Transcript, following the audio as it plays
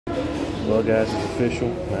Well, guys, it's official.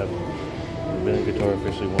 I've been in Qatar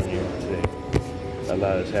officially 1 year today. A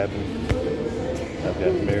lot has happened. I've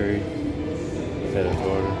gotten married, had a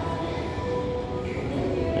daughter,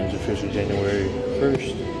 and it's official January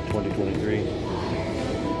 1st, 2023.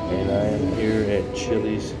 And I am here at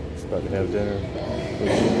Chili's, about to have dinner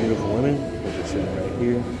with two beautiful women, which are sitting right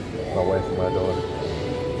here, my wife and my daughter.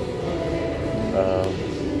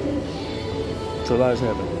 So a lot has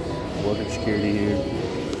happened. Working security here,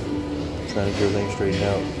 trying to get everything straightened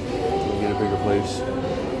out, to get a bigger place,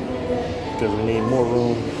 because we need more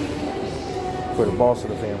room for the boss of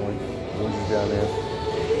the family, which is down there.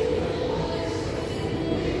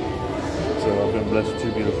 So I've been blessed with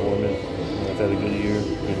two beautiful women. I've had a good year,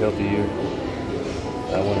 a healthy year.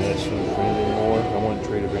 I wouldn't ask for anything more. I wouldn't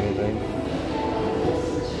trade it for anything.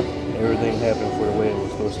 Everything happened for the way it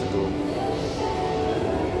was supposed to go.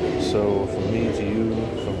 So from me to you,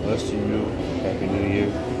 from us to you, Happy New Year.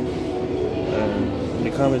 In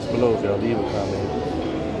the comments below, if y'all leave a comment,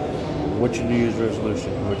 what's your New Year's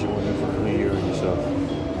resolution? What you want to do for the New Year and yourself?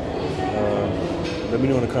 Let me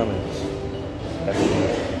know in the comments. Happy New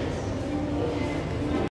Year.